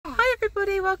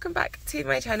welcome back to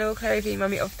my channel, Chloe V,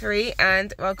 Mummy of 3,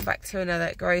 and welcome back to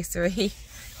another grocery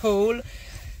haul.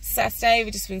 Saturday,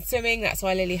 we've just been swimming, that's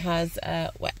why Lily has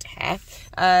wet hair.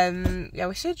 Yeah,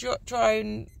 we should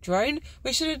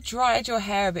we should have dried your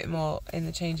hair a bit more in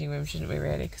the changing room, shouldn't we,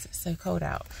 really, because it's so cold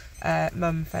out.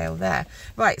 Mum fail there.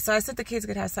 Right, so I said the kids are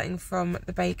going to have something from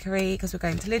the bakery because we're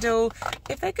going to Lidl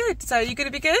if they're good. So you're going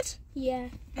to be good? Yeah.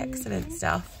 Excellent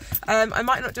stuff. I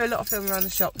might not do a lot of filming around the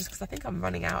shop just because I think I'm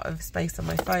running out of space on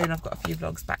my phone. I've got a few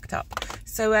vlogs backed up.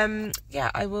 So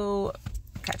yeah, I will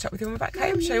catch up with you when we're back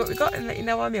home, show you what we've got and let you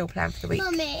know our meal plan for the week.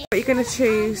 Mummy. What you're going to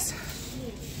choose,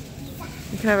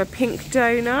 you can have a pink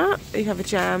donut, you can have a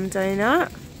jam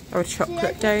donut or a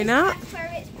chocolate donut.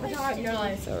 I don't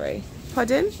know. Sorry.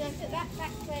 Pardon? Should I put that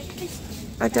back where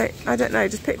Christmas? I don't know.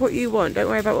 Just pick what you want. Don't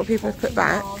worry about what people have put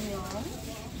back.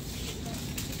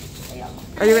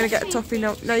 Are you going to get a toffee?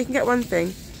 No, you can get one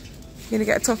thing. You're going to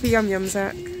get a toffee yum yum,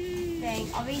 Zach. Are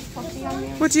these toffee yum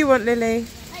yums? What do you want, Lily?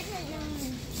 I don't know.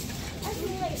 I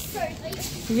feel like so.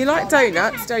 You like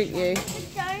donuts, don't you? The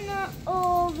donut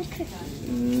or the cookie?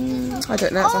 I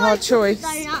don't know. It's a hard choice.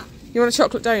 Donut. You want a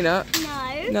chocolate donut?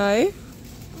 No. No?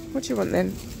 What do you want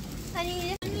then?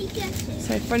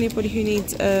 So for anybody who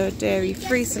needs a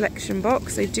dairy-free selection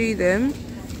box, they do them.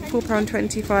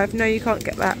 £4.25. No, you can't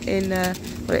get that in,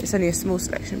 well, it's only a small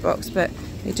selection box, but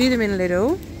they do them in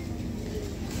Lidl.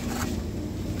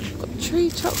 I've got tree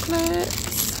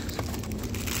chocolates.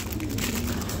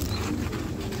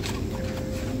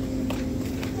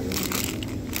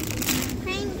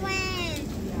 Penguin.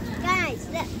 Guys,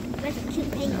 look. There's a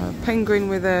cute penguin. Penguin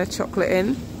with a chocolate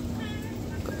in.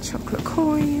 Got chocolate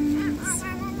coins.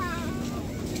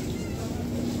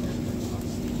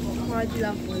 I'd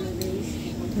love one of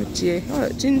these. Would you? Oh,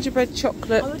 look, gingerbread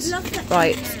chocolate. I would love that.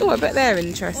 Right. Oh, I bet they're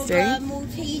interesting.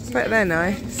 Maltese. I bet they're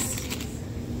nice.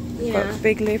 Yeah. Got a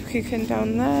big Lebkuchen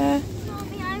down there.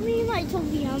 Mommy, I really like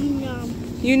toffee yum yum.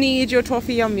 You need your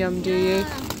toffee yum yum, do you?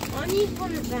 I need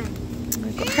one of them.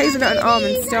 I've got hazelnut and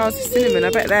almond stars of cinnamon. I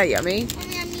bet they're yummy.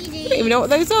 Mommy, I need I don't even know what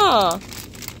those are.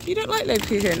 You don't like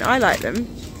Lebkuchen? I like them.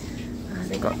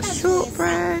 They've got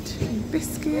shortbread, and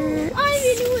biscuits. I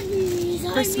really want these.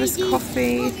 Christmas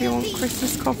coffee, if you want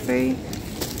Christmas coffee.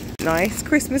 Nice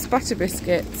Christmas butter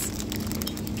biscuits.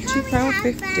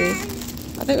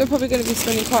 £2.50. I think we're probably going to be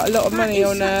spending quite a lot of money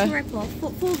on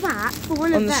for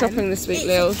one on the shopping this week,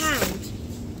 Lils.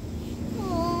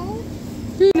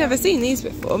 We've never seen these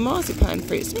before. Marzipan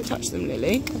fruits. Don't touch them,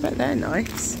 Lily. I bet they're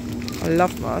nice. I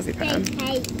love marzipan. They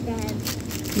hate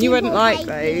them. You wouldn't like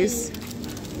those.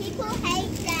 People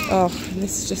hate them. Oh, and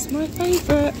this is just my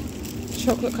favourite.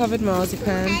 Chocolate covered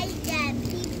marzipan. People hate them.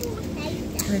 People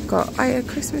hate them. We've got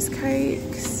Christmas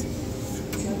cakes,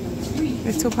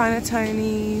 little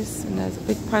panettones, and there's a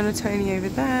big panettone over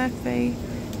there if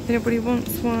anybody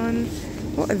wants one.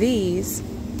 What are these?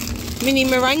 Mini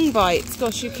meringue bites.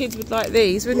 Gosh, your kids would like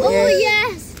these, wouldn't you? Oh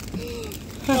yes.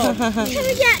 Can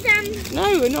we get them?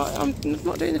 No, we're not. I'm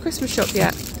not doing the Christmas shop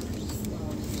yet.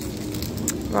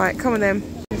 Right, come on then.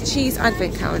 The cheese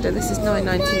advent calendar. This is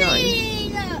 £9.99.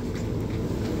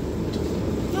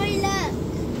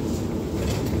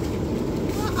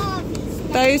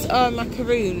 Those are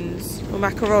macaroons or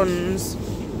macarons.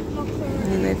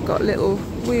 And they've got little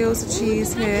wheels of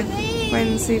cheese here.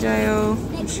 Wensleydale,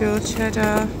 I'm sure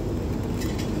cheddar.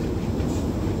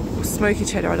 Or smoky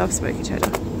cheddar, I love smoky cheddar.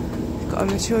 We've got a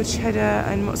mature cheddar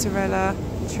and mozzarella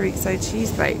chorizo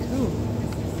cheese bake. Ooh,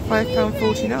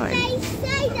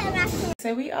 £5.49.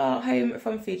 So we are home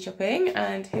from food shopping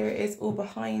and here it is all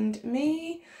behind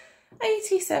me.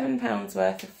 £87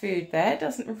 worth of food there.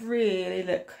 Doesn't really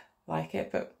look like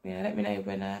it, but you know, let me know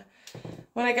when I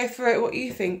go through it what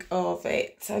you think of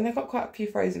it. And they've got quite a few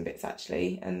frozen bits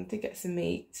actually, and did get some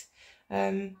meat.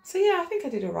 So yeah, I think I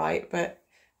did all right, but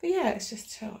yeah, it's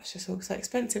just all so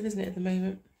expensive, isn't it, at the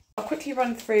moment? I'll quickly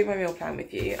run through my meal plan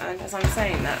with you, and as I'm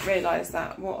saying that, realise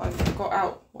that what I've got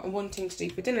out, what I'm wanting to do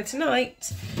for dinner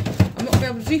tonight, I'm not going to be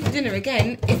able to do for dinner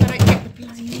again if I don't get the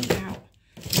bloody meat out.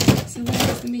 So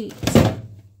where's the meat? Oh,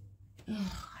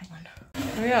 hang on.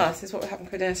 There we are, this is what we're having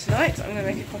for dinner tonight. I'm going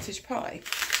to make a cottage pie.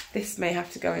 This may have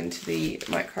to go into the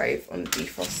microwave on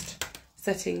defrost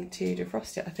setting to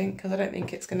defrost it, I think, because I don't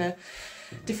think it's going to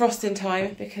defrost in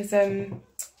time because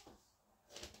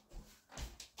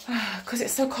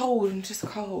it's so cold and just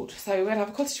cold. So we're going to have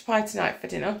a cottage pie tonight for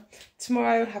dinner.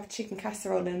 Tomorrow we'll have chicken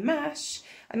casserole and mash.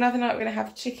 Another night we're going to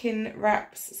have chicken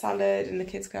wraps, salad, and the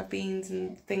kids can have beans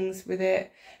and things with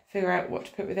it. Figure out what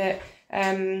to put with it.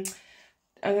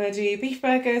 I'm going to do beef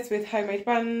burgers with homemade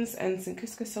buns and some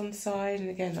couscous on the side, and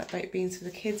again like baked beans for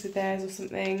the kids with theirs or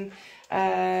something.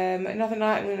 Another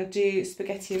night I'm going to do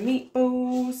spaghetti and meatballs.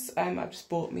 meatballs. I've just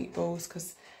bought meatballs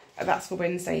because that's for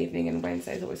Wednesday evening, and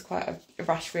Wednesday is always quite a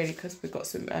rush really because we've got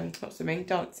some not swimming,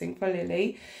 dancing for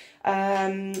Lily.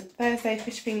 Thursday,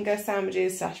 fish finger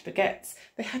sandwiches / baguettes.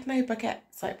 They had no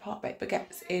baguettes, like part baked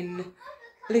baguettes in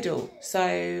Lidl,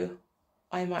 so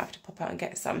I might have to pop out and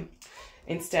get some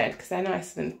instead because they're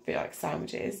nicer than feel like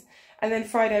sandwiches. And then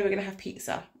Friday we're going to have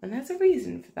pizza, and there's a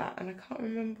reason for that, and I can't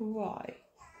remember why.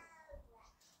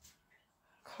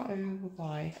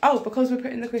 Oh, because we're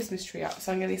putting the Christmas tree up,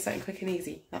 so I'm going to do something quick and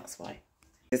easy. That's why.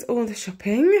 This is all the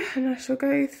shopping, and I shall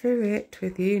go through it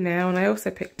with you now. And I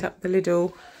also picked up the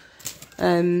Lidl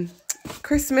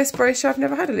Christmas brochure. I've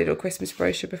never had a Lidl Christmas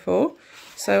brochure before,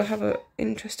 so I'll have an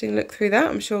interesting look through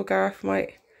that. I'm sure Gareth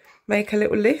might make a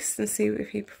little list and see if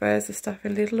he prefers the stuff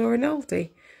in Lidl or in Aldi.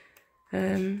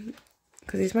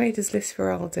 Because he's made his list for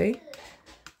Aldi.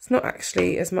 It's not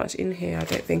actually as much in here, I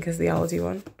don't think, as the Aldi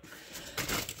one.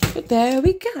 But there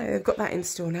we go. I've got that in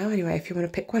store now anyway, if you want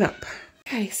to pick one up.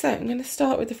 Okay, so I'm going to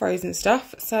start with the frozen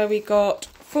stuff. So we got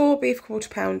 4 beef quarter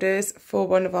pounders for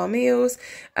one of our meals.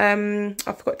 I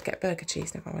forgot to get burger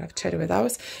cheese. Never mind, I'll have cheddar with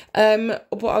ours.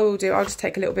 What I will do, I'll just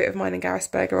take a little bit of mine and Gareth's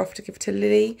burger off to give to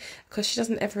Lily because she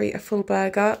doesn't ever eat a full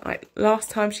burger. Like last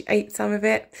time she ate some of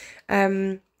it,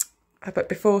 but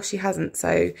before she hasn't,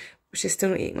 so she's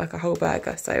still not eating like a whole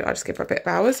burger. So I'll just give her a bit of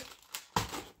ours.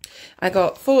 I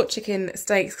got 4 chicken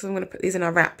steaks because I'm going to put these in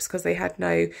our wraps because they had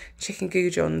no chicken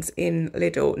goujons in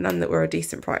Lidl, none that were a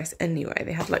decent price anyway.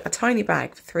 They had like a tiny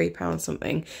bag for £3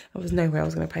 something. There was no way I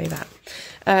was going to pay that.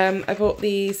 I bought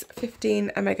these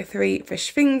 15 omega-3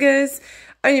 fish fingers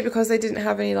only because they didn't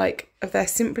have any like of their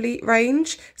Simply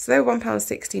range, so they were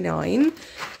 £1.69.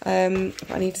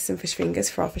 But I needed some fish fingers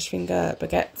for our fish finger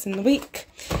baguettes in the week.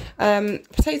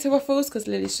 Potato waffles because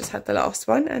Lily's just had the last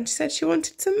one and she said she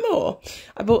wanted some more.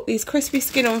 I bought these crispy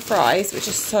skin on fries, which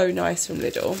are so nice from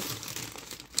Lidl.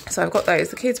 So I've got those.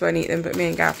 The kids won't eat them, but me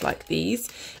and Gareth like these.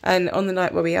 And on the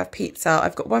night where we have pizza,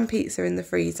 I've got 1 pizza in the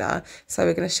freezer, so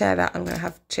we're going to share that. I'm going to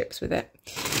have chips with it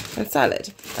and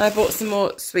salad. And I bought some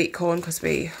more sweet corn because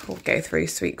we will go through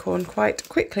sweet corn quite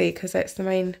quickly because it's the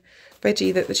main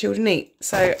veggie that the children eat.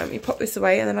 So let me pop this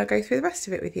away and then I'll go through the rest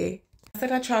of it with you. I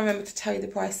said I'd try and remember to tell you the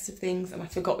prices of things, and I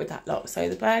forgot with that lot. So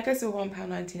the burgers were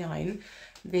 £1.99.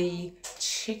 The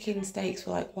chicken steaks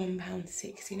were like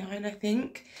 £1.69, I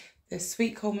think. The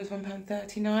sweet corn was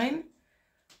 £1.39.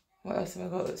 What else have I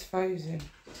got that's frozen?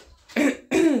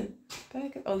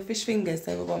 Burger. Oh, the fish fingers,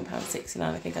 they were £1.69.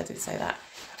 I think I did say that.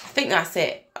 I think that's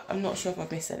it. I'm not sure if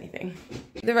I've missed anything.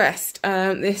 The rest,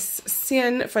 this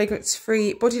Cien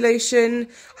fragrance-free body lotion.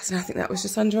 I think that was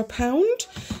just under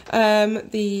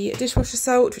 £1. The dishwasher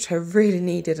salt, which I really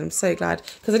needed. I'm so glad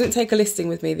because I didn't take a listing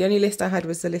with me. The only list I had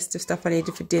was the list of stuff I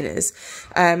needed for dinners.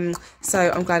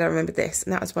 So I'm glad I remembered this,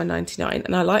 and that was £1.99.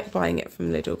 And I like buying it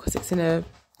from Lidl because it's in a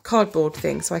cardboard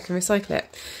thing, so I can recycle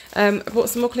it. I bought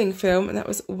some more cling film, and that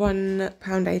was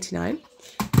 £1.89.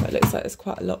 But it looks like there's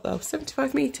quite a lot though,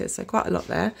 75 metres, so quite a lot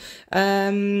there.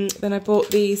 Then I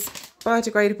bought these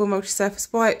biodegradable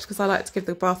multi-surface wipes because I like to give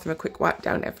the bathroom a quick wipe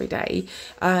down every day,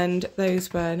 and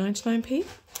those were 99p.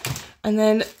 And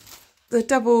then the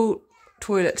double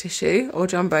toilet tissue or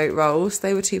jumbo rolls,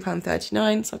 they were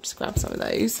 £2.39, so I've just grabbed some of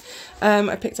those.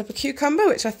 I picked up a cucumber,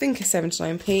 which I think is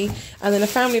 79p, and then a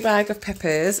family bag of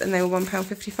peppers, and they were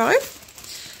 £1.55.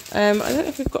 I don't know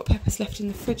if we've got peppers left in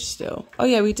the fridge still. Oh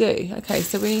yeah, we do. Okay,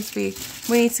 so we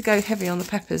need to go heavy on the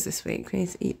peppers this week. We need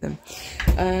to eat them.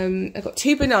 I've got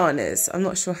 2 bananas. I'm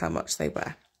not sure how much they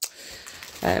were.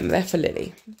 They're for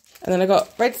Lily. And then I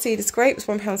got red cedar grapes,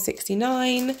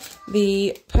 £1.69.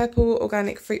 The purple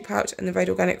organic fruit pouch and the red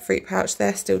organic fruit pouch,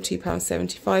 they're still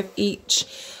 £2.75 each.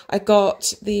 I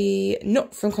got the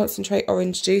not from concentrate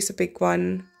orange juice, a big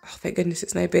one. Oh, thank goodness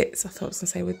it's no bits. I thought I was going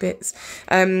to say with bits.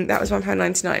 That was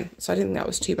 £1.99, so I didn't think that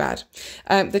was too bad.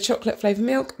 The chocolate flavour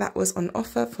milk, that was on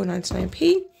offer for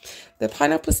 99p. The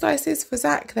pineapple slices for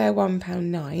Zach, they're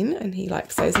 £1.09, and he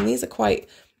likes those. And these are quite,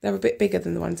 they're a bit bigger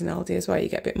than the ones in Aldi as well. You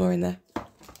get a bit more in there.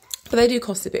 But they do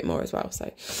cost a bit more as well.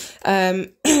 So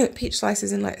peach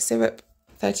slices in like syrup,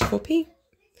 34p.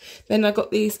 Then I got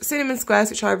these cinnamon squares,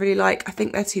 which I really like. I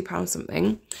think they're £2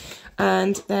 something.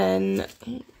 And then,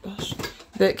 oh gosh,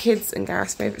 the kids and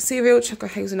Gareth's favourite cereal,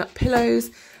 chocolate hazelnut pillows.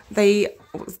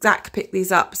 Zach picked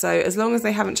these up, so as long as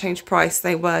they haven't changed price,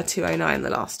 they were £2.09 the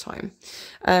last time.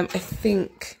 I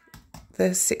think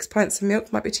the 6 pints of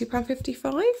milk might be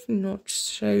 £2.55. Not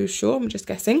so sure, I'm just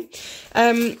guessing.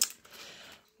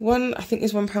 One, I think,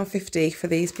 is £1.50 for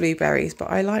these blueberries,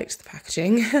 but I liked the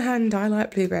packaging and I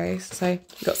like blueberries, so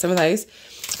got some of those.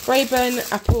 Greyburn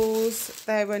apples,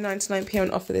 they were 99p on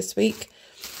offer this week.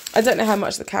 I don't know how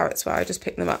much the carrots were, I just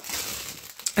picked them up.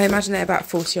 I imagine they're about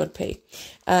 40 odd p.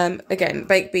 Again,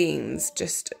 baked beans,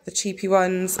 just the cheapy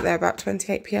ones. They're about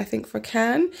 28p, I think, for a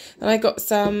can. And I got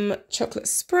some chocolate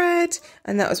spread,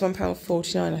 and that was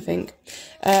 £1.49, I think.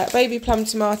 Baby plum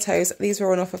tomatoes, these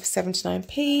were on offer for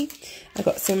 79p. I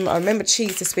got some, I remember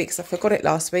cheese this week because I forgot it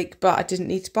last week, but I didn't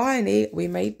need to buy any. We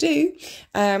made do.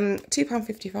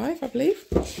 £2.55, I believe.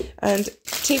 And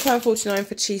 £2.49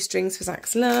 for cheese strings for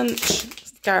Zach's lunch.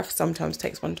 Gareth sometimes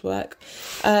takes one to work.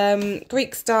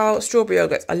 Greek style strawberry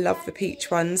yogurts. I love the peach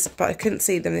ones, but I couldn't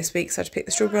see them this week, so I just picked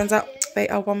the strawberry ones up. They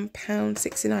are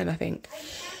 £1.69, I think.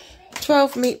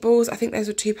 12 meatballs. I think those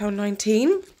were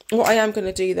 £2.19. What I am going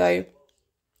to do, though,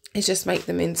 is just make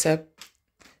them into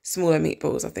smaller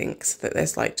meatballs, I think, so that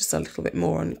there's like just a little bit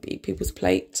more on people's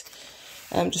plate.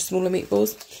 Just smaller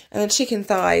meatballs. And then chicken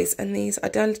thighs. And these, I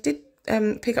did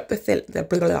pick up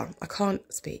the I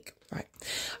can't speak. Right,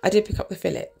 I did pick up the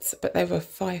fillets, but they were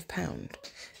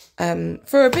 £5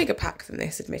 for a bigger pack than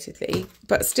this, admittedly.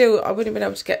 But still, I wouldn't have been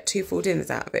able to get 2 full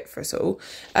dinners out of it for us all.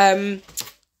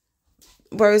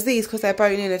 Whereas these, because they're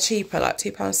bone-in, are cheaper, like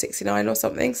 £2.69 or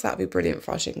something. So that'd be brilliant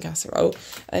for our chicken casserole.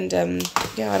 And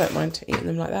yeah, I don't mind eating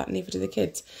them like that, and neither do the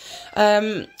kids.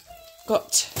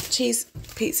 Got cheese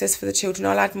pizzas for the children.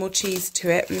 I'll add more cheese to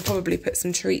it and probably put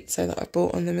some treats so that I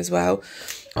bought on them as well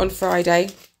on Friday.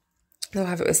 They'll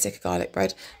have it with stick of garlic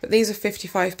bread. But these are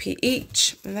 55p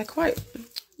each, and they're quite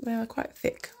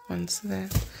thick ones. So they're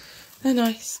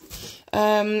nice.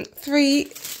 3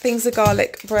 things of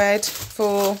garlic bread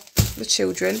for the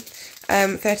children.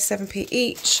 37p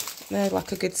each. They're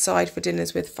like a good side for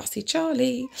dinners with Fussy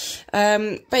Charlie.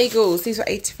 Bagels. These were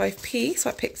 85p, so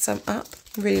I picked some up.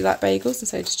 I really like bagels, and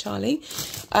so does Charlie.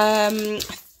 I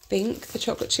think the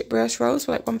chocolate chip brioche rolls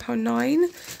were like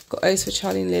 £1.09. Got those for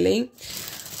Charlie and Lily.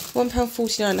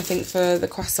 £1.49, I think, for the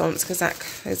croissants, because Zach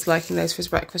is liking those for his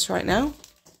breakfast right now.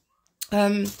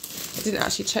 I didn't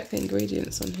actually check the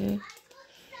ingredients on here.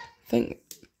 I think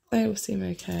they all seem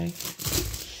okay.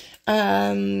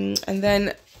 And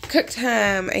then cooked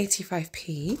ham,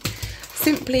 85p.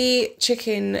 Simply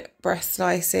chicken breast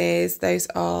slices, those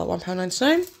are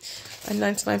 £1.99. And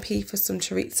 99p for some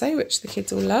chorizo, which the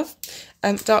kids all love.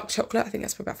 Dark chocolate, I think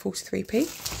that's for about 43p.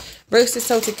 Roasted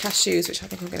salted cashews, which I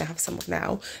think I'm going to have some of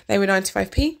now. They were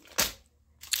 95p.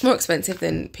 More expensive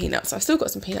than peanuts. I've still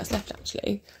got some peanuts left,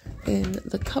 actually, in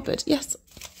the cupboard. Yes,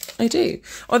 I do.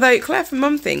 Although Claire from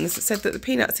Mum Things said that the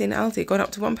peanuts in Aldi had gone up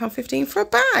to £1.15 for a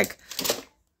bag,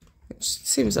 which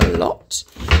seems a lot.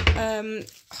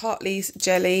 Hartley's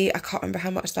jelly, I can't remember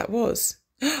how much that was.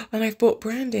 And I've bought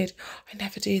branded. I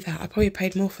never do that. I probably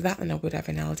paid more for that than I would have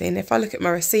in Aldi. And if I look at my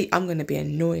receipt, I'm going to be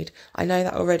annoyed. I know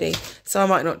that already. So I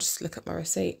might not just look at my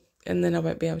receipt, and then I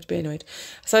won't be able to be annoyed.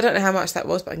 So I don't know how much that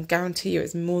was, but I can guarantee you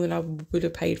it's more than I would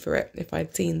have paid for it if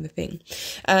I'd seen the thing.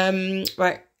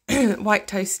 Right. White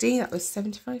toasty, that was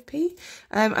 75p.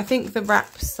 I think the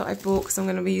wraps that I bought, because I'm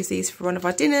going to use these for one of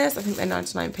our dinners, I think they're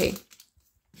 99p.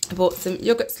 I bought some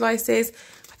yoghurt slices.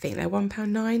 I think they're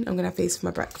 £1.09. I'm going to have these for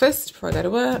my breakfast before I go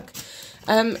to work.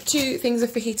 2 things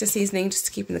of fajita seasoning just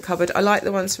to keep in the cupboard. I like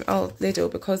the ones from Lidl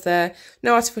because they're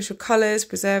no artificial colours,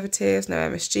 preservatives, no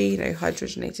MSG, no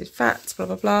hydrogenated fats, blah,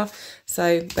 blah, blah.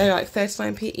 So they're like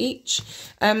 39p each.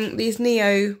 These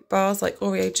Neo bars, like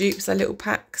Oreo dupes, they're little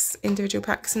packs, individual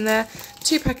packs in there.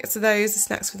 2 packets of those, the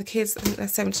snacks for the kids, I think they're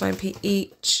 79p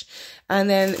each. And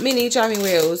then mini jammy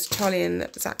wheels, Charlie and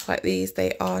Zach like these,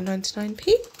 they are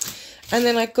 99p. And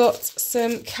then I got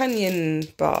some Canyon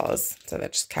bars. So they're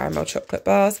just caramel chocolate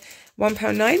bars.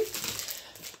 £1.09.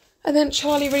 And then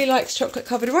Charlie really likes chocolate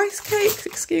covered rice cakes.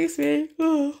 Excuse me.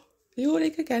 Oh,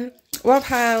 yawning again.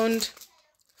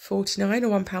 £1.49 or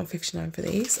 £1.59 for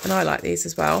these. And I like these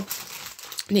as well.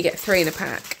 And you get 3 in a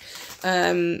pack.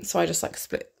 So I just like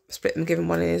split them, give him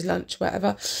one in his lunch,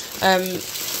 whatever.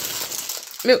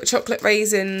 Milk chocolate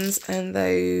raisins, and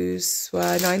those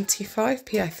were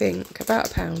 95p, I think, about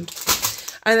 £1.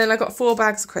 And then I got 4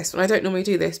 bags of crisps, and I don't normally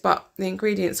do this, but the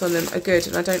ingredients on them are good,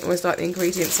 and I don't always like the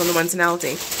ingredients on the ones in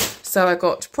Aldi. So I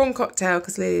got prawn cocktail,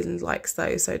 because Lily likes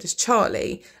those, so does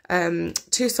Charlie. 2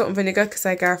 salt and vinegar, because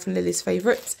they're Gareth and Lily's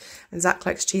favourites, and Zach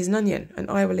likes cheese and onion, and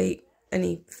I will eat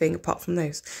anything apart from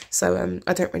those. So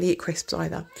I don't really eat crisps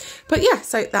either. But yeah,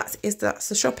 so that's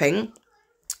the shopping.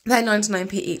 They're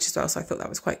 99p each as well, so I thought that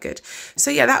was quite good.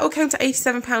 So yeah, that all came to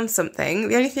 £87 something.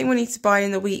 The only thing we need to buy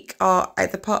in the week are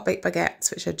the part-baked baguettes,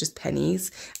 which are just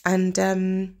pennies, and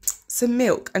some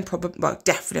milk, and probably, well,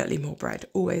 definitely more bread.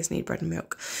 Always need bread and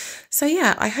milk. So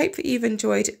yeah, I hope that you've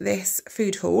enjoyed this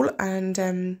food haul, and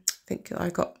I think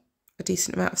I got a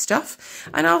decent amount of stuff.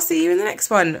 And I'll see you in the next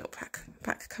one.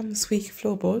 Back comes squeaky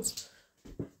floorboards.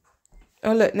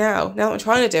 Oh, look, now I'm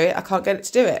trying to do it, I can't get it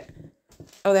to do it.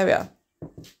 Oh, there we are.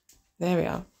 There we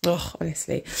are. Oh,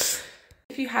 honestly.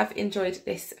 If you have enjoyed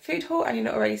this food haul and you're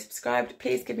not already subscribed,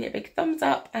 please give me a big thumbs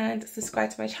up and subscribe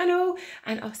to my channel,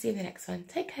 and I'll see you in the next one.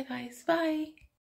 Take care, guys. Bye.